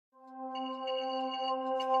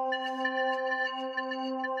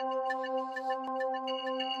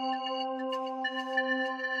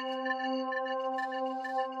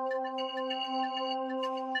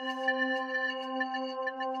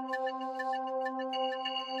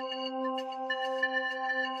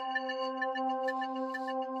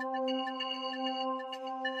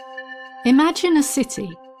Imagine a city,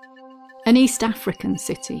 an East African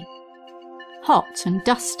city, hot and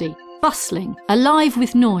dusty, bustling, alive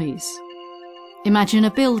with noise. Imagine a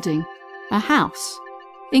building, a house,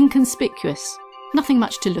 inconspicuous, nothing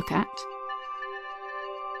much to look at.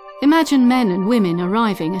 Imagine men and women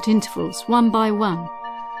arriving at intervals, one by one.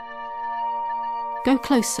 Go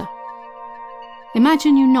closer.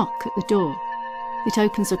 Imagine you knock at the door. It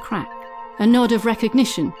opens a crack, a nod of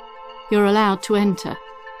recognition. You're allowed to enter.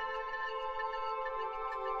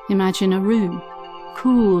 Imagine a room,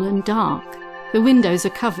 cool and dark. The windows are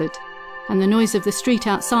covered, and the noise of the street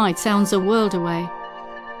outside sounds a world away.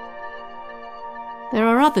 There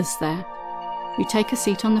are others there. You take a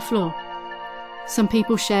seat on the floor. Some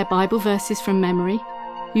people share Bible verses from memory.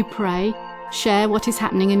 You pray, share what is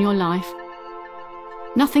happening in your life.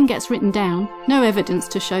 Nothing gets written down, no evidence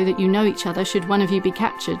to show that you know each other should one of you be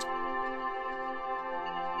captured.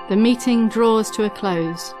 The meeting draws to a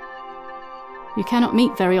close. You cannot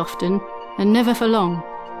meet very often, and never for long.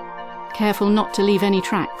 Careful not to leave any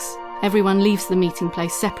tracks. Everyone leaves the meeting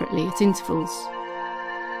place separately at intervals.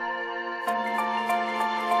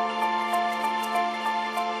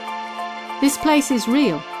 This place is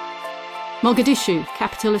real. Mogadishu,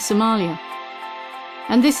 capital of Somalia.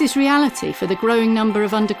 And this is reality for the growing number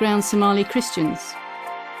of underground Somali Christians.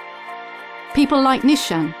 People like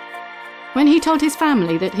Nishan. When he told his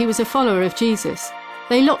family that he was a follower of Jesus,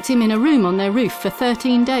 they locked him in a room on their roof for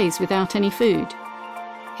 13 days without any food.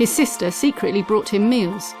 His sister secretly brought him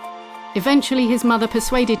meals. Eventually his mother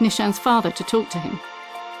persuaded Nishan's father to talk to him.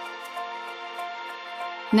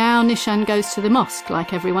 Now Nishan goes to the mosque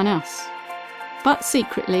like everyone else. But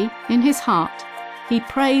secretly, in his heart, he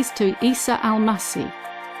prays to Isa al-Masih,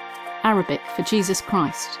 Arabic for Jesus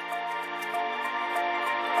Christ.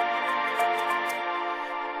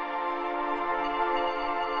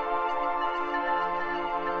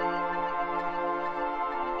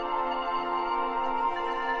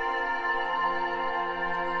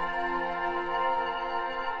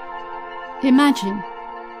 Imagine,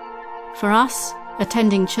 for us,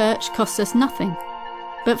 attending church costs us nothing,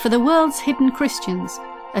 but for the world's hidden Christians,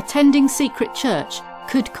 attending secret church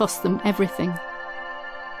could cost them everything.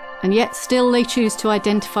 And yet still they choose to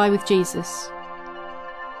identify with Jesus.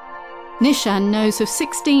 Nishan knows of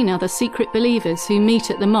 16 other secret believers who meet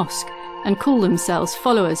at the mosque and call themselves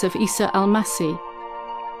followers of Isa al-Masih.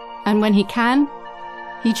 And when he can,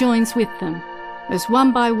 he joins with them, as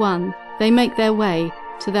one by one they make their way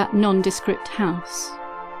to that nondescript house.